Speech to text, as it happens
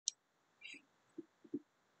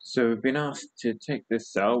So we've been asked to take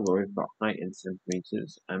this cell where we've got height in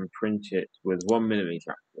centimeters and print it with 1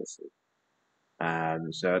 millimeter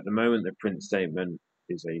accuracy. So at the moment, the print statement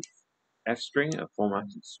is a F string, a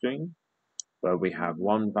formatted string, where we have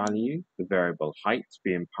one value, the variable height,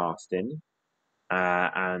 being passed in,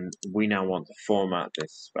 and we now want to format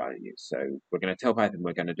this value. So we're going to tell Python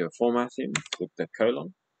we're going to do a formatting with the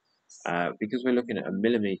colon. Because we're looking at a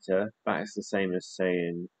millimeter, that is the same as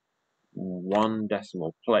saying 1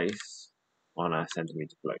 decimal place on our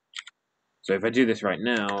centimeter float. So if I do this right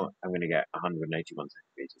now, I'm going to get 181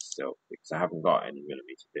 centimeters still, because I haven't got any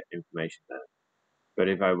millimeter information there. But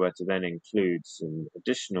if I were to then include some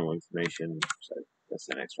additional information, so that's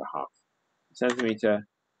an extra half centimeter,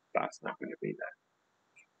 that's not going to be there.